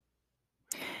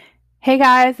Hey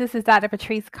guys, this is Dr.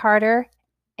 Patrice Carter,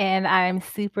 and I'm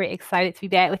super excited to be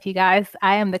back with you guys.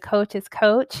 I am the coach's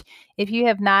coach. If you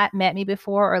have not met me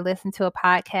before or listened to a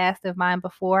podcast of mine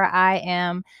before, I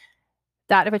am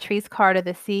Dr. Patrice Carter,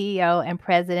 the CEO and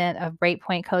president of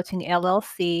Breakpoint Coaching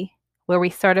LLC, where we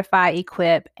certify,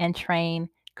 equip, and train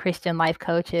Christian life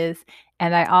coaches.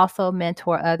 And I also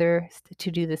mentor others to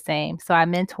do the same. So I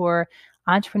mentor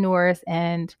entrepreneurs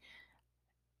and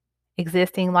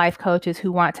existing life coaches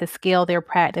who want to scale their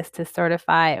practice to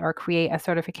certify or create a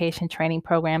certification training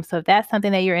program. So if that's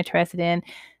something that you're interested in,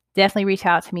 definitely reach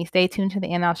out to me. Stay tuned to the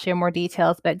end. I'll share more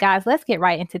details. But guys, let's get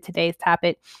right into today's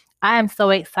topic. I am so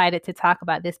excited to talk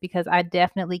about this because I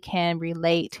definitely can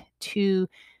relate to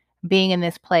being in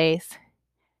this place.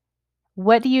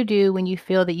 What do you do when you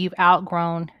feel that you've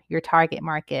outgrown your target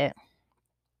market?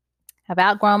 I've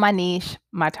outgrown my niche,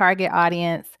 my target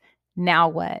audience. Now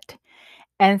what?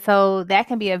 And so that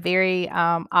can be a very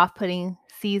off-putting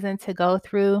season to go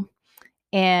through.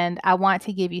 And I want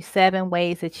to give you 7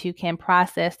 ways that you can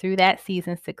process through that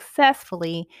season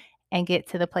successfully and get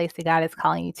to the place that God is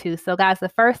calling you to. So, guys, the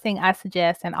first thing I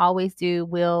suggest and always do,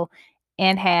 will,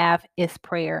 and have is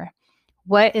prayer.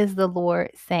 What is the Lord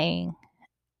saying?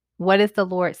 What is the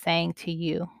Lord saying to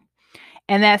you?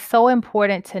 And that's so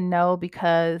important to know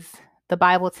because the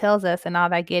Bible tells us, in all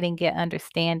thy getting, get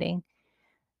understanding.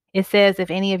 It says, if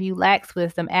any of you lacks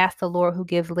wisdom, ask the Lord who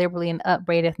gives liberally and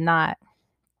upbraideth not.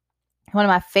 One of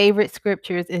my favorite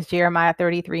scriptures is Jeremiah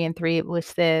 33:3, which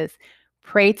says,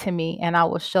 pray to me and I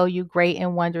will show you great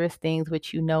and wondrous things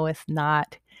which you knowest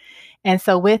not. And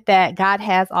so with that, God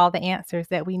has all the answers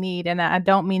that we need. And I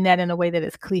don't mean that in a way that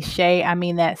is cliche. I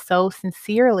mean that so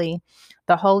sincerely.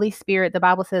 The Holy Spirit, the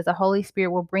Bible says the Holy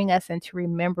Spirit will bring us into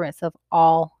remembrance of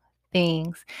all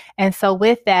things. And so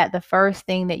with that, the first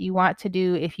thing that you want to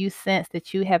do if you sense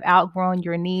that you have outgrown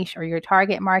your niche or your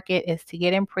target market is to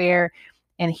get in prayer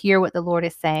and hear what the Lord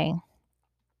is saying.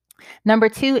 Number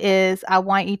 2 is I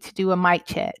want you to do a mic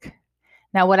check.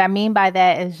 Now, what I mean by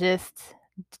that is just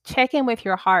check in with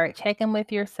your heart, check in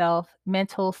with yourself,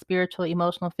 mental, spiritual,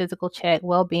 emotional, physical check,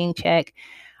 well-being check.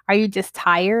 Are you just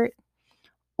tired?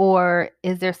 Or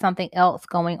is there something else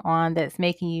going on that's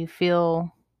making you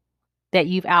feel that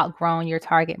you've outgrown your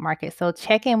target market? So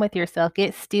check in with yourself,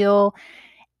 get still,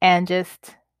 and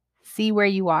just see where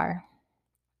you are.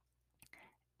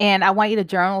 And I want you to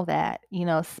journal that,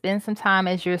 spend some time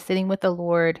as you're sitting with the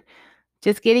Lord,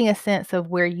 just getting a sense of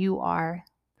where you are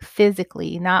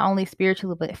physically, not only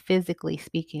spiritually, but physically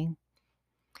speaking.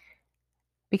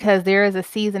 Because there is a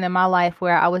season in my life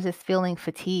where I was just feeling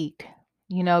fatigued,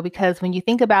 because when you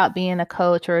think about being a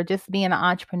coach or just being an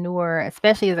entrepreneur,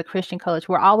 especially as a Christian coach,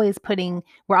 we're always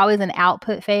in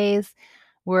output phase.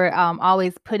 We're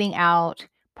always putting out,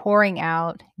 pouring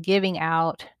out, giving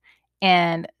out,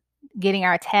 and getting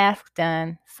our tasks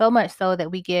done, so much so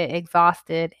that we get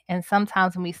exhausted. And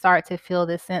sometimes when we start to feel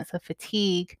this sense of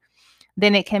fatigue,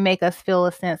 then it can make us feel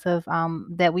a sense of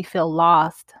that we feel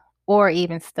lost or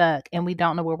even stuck and we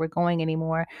don't know where we're going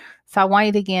anymore. So I want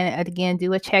you to again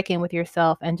do a check-in with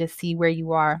yourself and just see where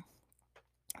you are.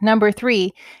 Number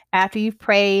 3, after you've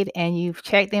prayed and you've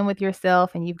checked in with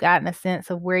yourself and you've gotten a sense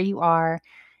of where you are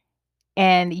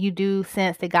and you do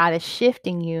sense that God is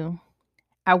shifting you,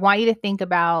 I want you to think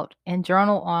about and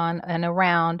journal on and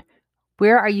around,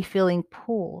 where are you feeling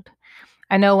pulled?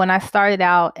 I know when I started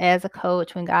out as a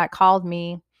coach, when God called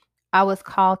me, I was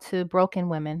called to broken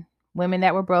women, women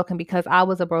that were broken because I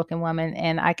was a broken woman.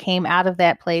 And I came out of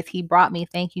that place. He brought me,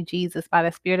 thank you, Jesus, by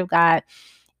the Spirit of God,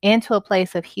 into a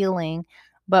place of healing.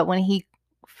 But when He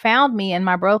found me in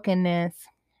my brokenness,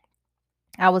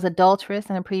 I was adulterous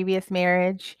in a previous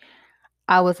marriage.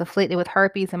 I was afflicted with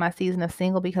herpes in my season of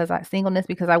singleness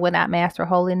because I would not master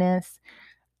holiness.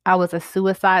 I was a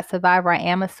suicide survivor. I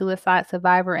am a suicide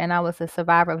survivor, and I was a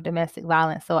survivor of domestic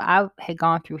violence. So I had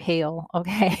gone through hell,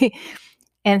 okay?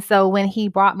 And so when He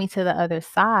brought me to the other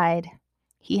side,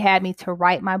 He had me to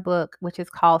write my book, which is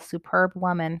called Superb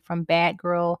Woman: From Bad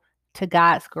Girl to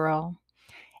God's Girl.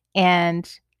 And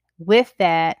with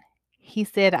that, He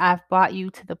said, I've brought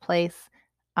you to the place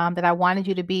that I wanted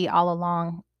you to be all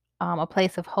along, a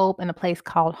place of hope and a place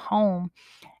called home.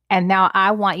 And now I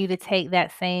want you to take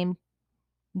that same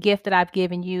gift that I've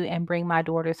given you and bring my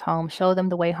daughters home, show them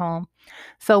the way home.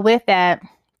 So with that,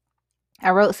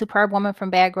 I wrote Superb Woman: From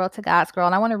Bad Girl to God's Girl,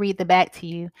 and I want to read the back to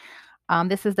you.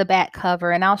 This is the back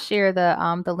cover, and I'll share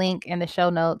the link in the show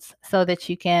notes so that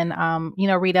you can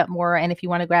read up more. And if you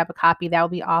want to grab a copy, that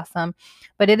would be awesome.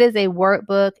 But it is a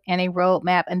workbook and a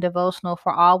roadmap and devotional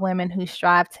for all women who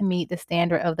strive to meet the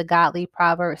standard of the godly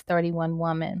Proverbs 31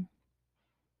 woman.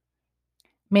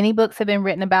 Many books have been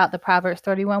written about the Proverbs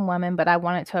 31 woman, but I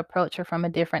wanted to approach her from a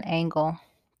different angle.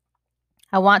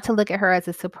 I want to look at her as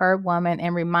a superb woman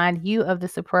and remind you of the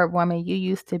superb woman you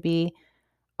used to be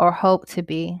or hope to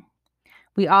be.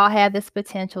 We all have this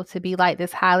potential to be like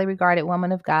this highly regarded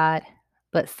woman of God,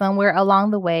 but somewhere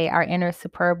along the way, our inner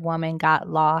superb woman got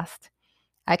lost.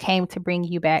 I came to bring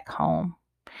you back home.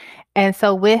 And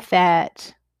so, with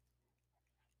that,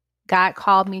 God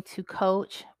called me to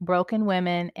coach broken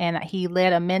women, and He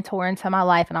led a mentor into my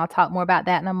life. And I'll talk more about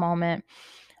that in a moment.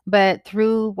 But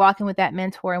through walking with that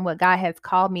mentor and what God had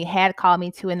called me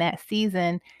to in that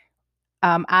season,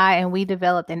 we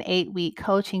developed an 8-week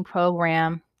coaching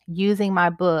program using my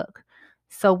book.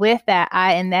 So with that,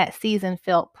 I in that season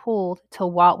felt pulled to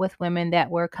walk with women that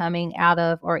were coming out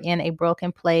of or in a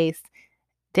broken place,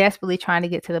 desperately trying to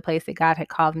get to the place that God had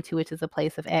called them to, which is a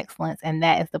place of excellence, and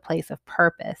that is the place of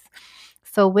purpose.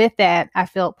 So with that, I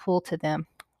felt pulled to them.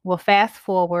 Well, fast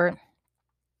forward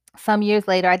some years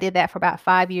later, I did that for about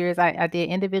 5 years. I did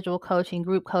individual coaching,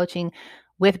 group coaching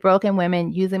with broken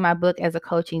women using my book as a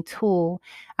coaching tool.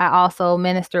 I also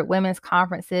ministered women's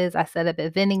conferences. I set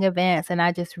up vending events, and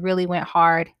I just really went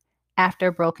hard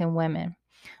after broken women.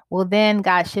 Well, then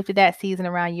God shifted that season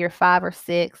around year 5 or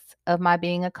 6 of my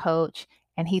being a coach,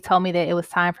 and He told me that it was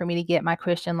time for me to get my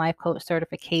Christian Life Coach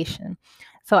certification.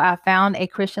 So I found a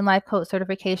Christian Life Coach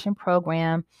certification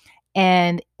program,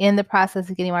 and in the process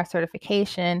of getting my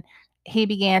certification, He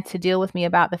began to deal with me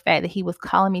about the fact that He was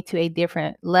calling me to a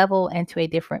different level and to a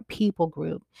different people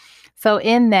group. So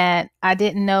in that, I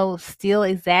didn't know still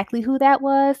exactly who that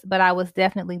was, but I was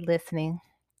definitely listening.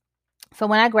 So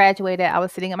when I graduated, I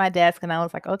was sitting at my desk and I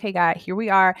was like, okay, God, here we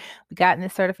are. We gotten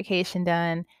this certification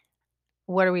done.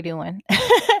 What are we doing?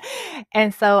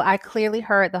 And so I clearly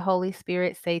heard the Holy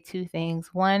Spirit say 2 things.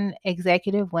 One,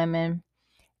 executive women,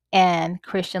 and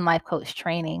Christian life coach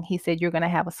training. He said, you're going to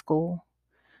have a school.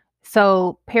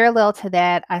 So parallel to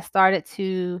that, I started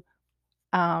to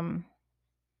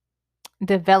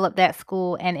develop that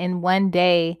school. And in one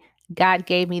day, God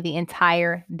gave me the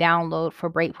entire download for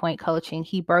Breakpoint Coaching.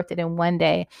 He birthed it in one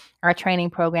day, our training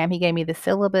program. He gave me the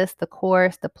syllabus, the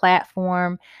course, the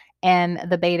platform, and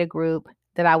the beta group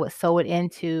that I would sow it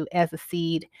into as a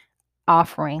seed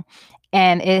offering.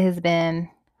 And it has been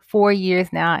 4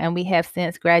 years now, and we have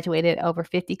since graduated over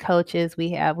 50 coaches.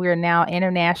 We are now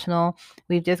international.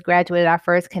 We've just graduated our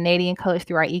first Canadian coach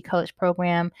through our e-coach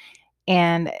program.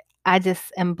 And I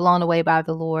just am blown away by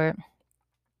the Lord.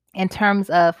 In terms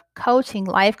of coaching,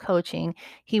 life coaching,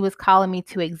 He was calling me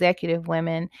to executive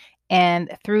women. And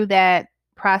through that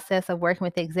process of working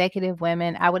with executive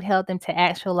women, I would help them to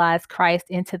actualize Christ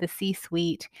into the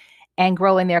C-suite and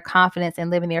grow in their confidence and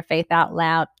living their faith out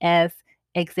loud as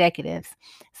executives.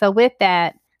 So with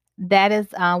that, that is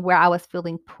where I was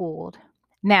feeling pulled.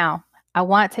 Now, I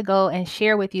want to go and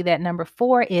share with you that number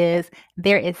 4 is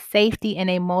there is safety in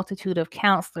a multitude of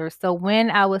counselors. So when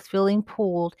I was feeling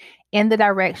pulled in the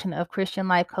direction of Christian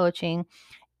life coaching,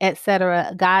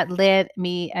 etc., God led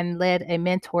me and led a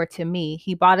mentor to me.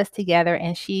 He brought us together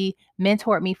and she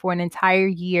mentored me for an entire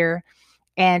year.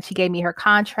 And she gave me her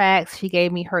contracts, she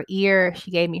gave me her ear,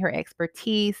 she gave me her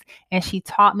expertise, and she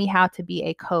taught me how to be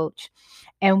a coach.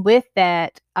 And with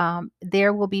that,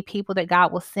 there will be people that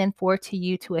God will send forth to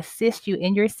you to assist you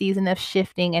in your season of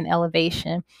shifting and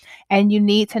elevation. And you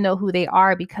need to know who they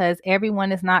are, because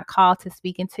everyone is not called to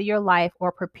speak into your life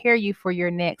or prepare you for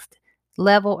your next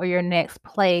level or your next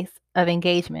place of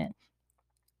engagement.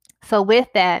 So with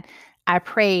that, I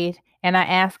prayed and I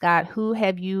asked God, who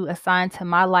have you assigned to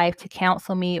my life to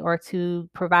counsel me or to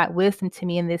provide wisdom to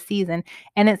me in this season?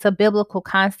 And it's a biblical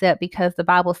concept because the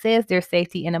Bible says there's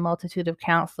safety in a multitude of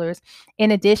counselors. In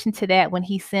addition to that, when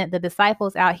He sent the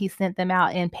disciples out, He sent them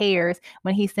out in pairs.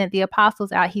 When He sent the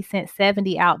apostles out, He sent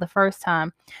 70 out the first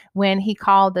time. When He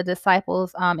called the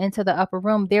disciples into the upper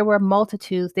room, there were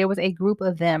multitudes. There was a group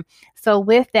of them. So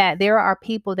with that, there are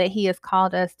people that He has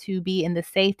called us to be in the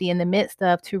safety in the midst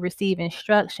of, to receive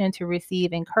instruction, to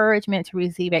receive encouragement, to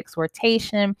receive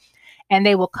exhortation, and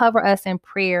they will cover us in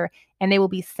prayer, and they will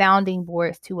be sounding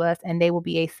boards to us, and they will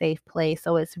be a safe place.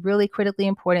 So it's really critically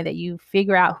important that you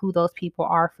figure out who those people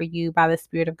are for you by the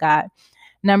Spirit of God.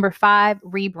 Number 5,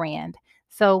 rebrand.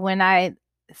 So when I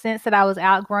sensed that I was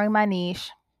outgrowing my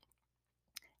niche,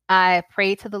 I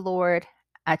prayed to the Lord.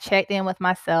 I checked in with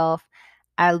myself.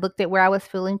 I looked at where I was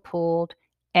feeling pulled,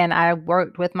 and I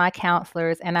worked with my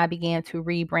counselors, and I began to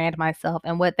rebrand myself.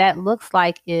 And what that looks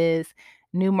like is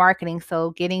new marketing. So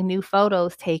getting new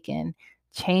photos taken,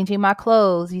 changing my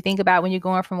clothes. You think about when you're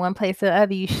going from one place to the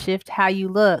other, you shift how you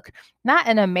look, not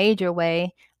in a major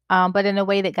way, but in a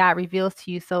way that God reveals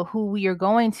to you. So who you're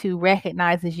going to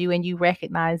recognizes you and you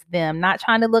recognize them, not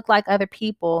trying to look like other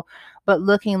people, but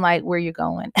looking like where you're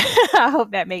going. I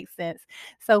hope that makes sense.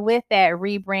 So with that,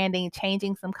 rebranding,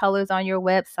 changing some colors on your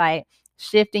website,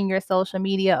 shifting your social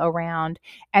media around,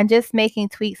 and just making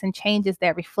tweaks and changes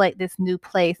that reflect this new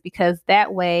place, because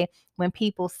that way, when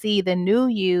people see the new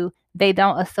you, they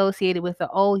don't associate it with the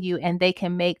old you, and they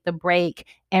can make the break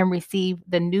and receive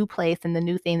the new place and the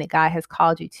new thing that God has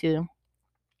called you to.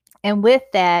 And with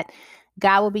that,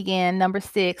 God will begin, number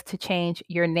 6, to change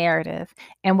your narrative.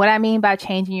 And what I mean by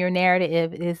changing your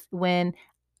narrative is when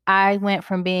I went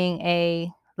from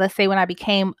being let's say when I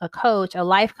became a coach, a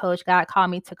life coach, God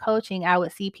called me to coaching. I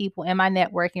would see people in my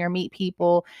networking or meet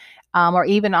people, or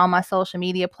even on my social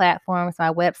media platforms,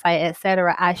 my website,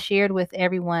 etc. I shared with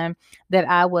everyone that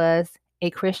I was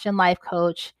a Christian life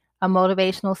coach, a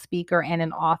motivational speaker, and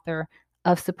an author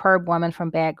of Superb Woman from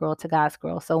Bad Girl to God's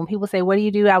Girl. So when people say, "What do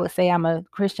you do?" I would say I'm a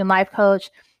Christian life coach,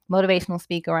 motivational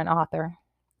speaker, and author.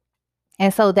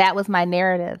 And so that was my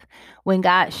narrative. When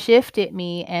God shifted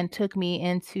me and took me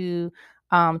into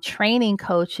training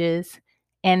coaches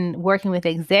and working with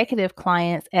executive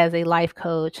clients as a life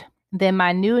coach, then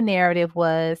my new narrative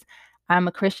was I'm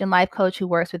a Christian life coach who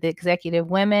works with executive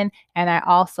women, and I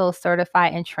also certify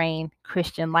and train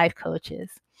Christian life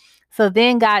coaches. So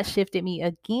then God shifted me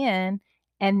again,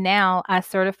 and now I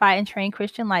certify and train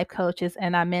Christian life coaches,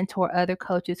 and I mentor other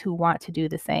coaches who want to do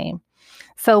the same.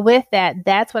 So with that,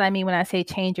 that's what I mean when I say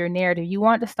change your narrative. You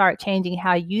want to start changing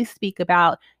how you speak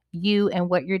about you and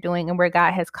what you're doing and where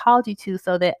God has called you to,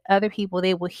 so that other people,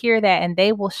 they will hear that and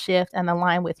they will shift and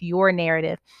align with your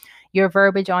narrative, your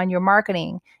verbiage on your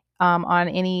marketing, on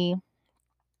any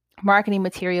marketing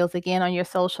materials, again, on your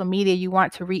social media. You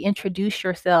want to reintroduce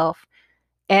yourself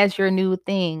as your new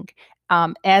thing,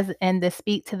 as and to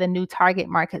speak to the new target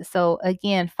market. So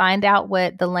again, find out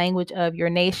what the language of your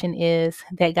nation is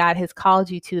that God has called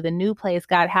you to, the new place.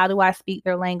 God, how do I speak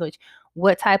their language?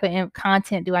 What type of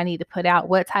content do I need to put out?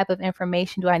 What type of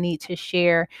information do I need to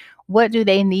share? What do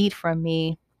they need from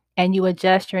me? And you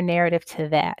adjust your narrative to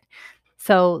that.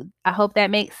 So I hope that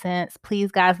makes sense.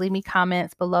 Please, guys, leave me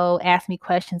comments below. Ask me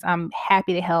questions. I'm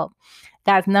happy to help.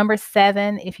 Guys, number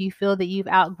 7, if you feel that you've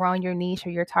outgrown your niche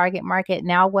or your target market,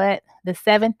 now what? The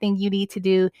 7th thing you need to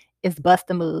do is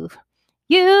bust a move.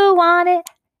 You want it.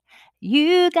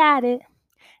 You got it.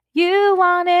 You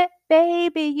want it,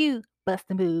 baby. You bust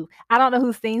a move. I don't know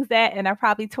who sings that, and I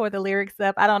probably tore the lyrics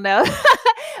up. I don't know.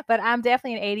 But I'm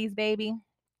definitely an 80s baby.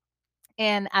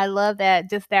 And I love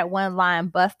that, just that one line,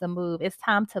 bust a move. It's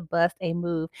time to bust a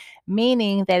move,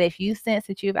 meaning that if you sense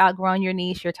that you've outgrown your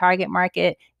niche, your target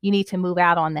market, you need to move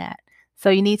out on that. So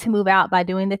you need to move out by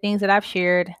doing the things that I've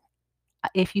shared.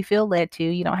 If you feel led to,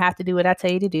 you don't have to do what I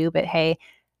tell you to do, but hey,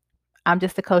 I'm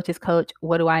just a coach's coach.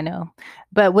 What do I know?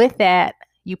 But with that,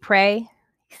 you pray,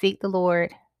 seek the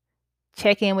Lord,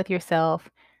 check in with yourself,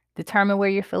 determine where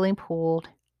you're feeling pulled,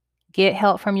 get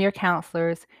help from your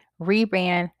counselors,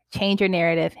 rebrand, change your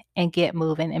narrative, and get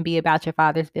moving and be about your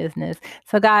Father's business.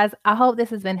 So, guys, I hope this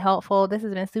has been helpful. This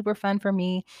has been super fun for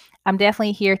me. I'm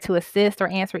definitely here to assist or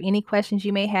answer any questions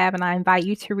you may have, and I invite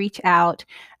you to reach out.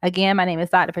 Again, my name is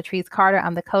Dr. Patrice Carter.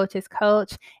 I'm the coach's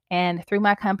coach, and through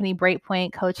my company,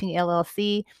 Breakpoint Coaching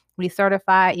LLC, we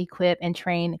certify, equip, and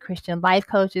train Christian life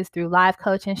coaches through live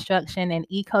coach instruction and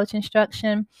e-coach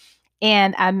instruction.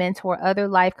 And I mentor other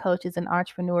life coaches and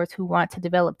entrepreneurs who want to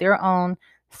develop their own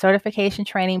certification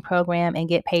training program and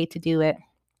get paid to do it.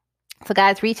 So,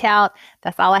 guys, reach out.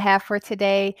 That's all I have for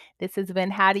today. This has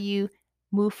been How Do You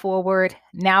Move Forward?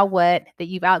 Now What? That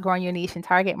you've outgrown your niche and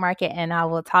target market. And I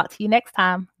will talk to you next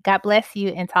time. God bless you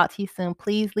and talk to you soon.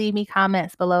 Please leave me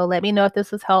comments below. Let me know if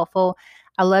this was helpful.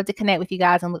 I love to connect with you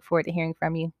guys and look forward to hearing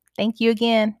from you. Thank you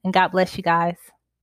again, and God bless you guys.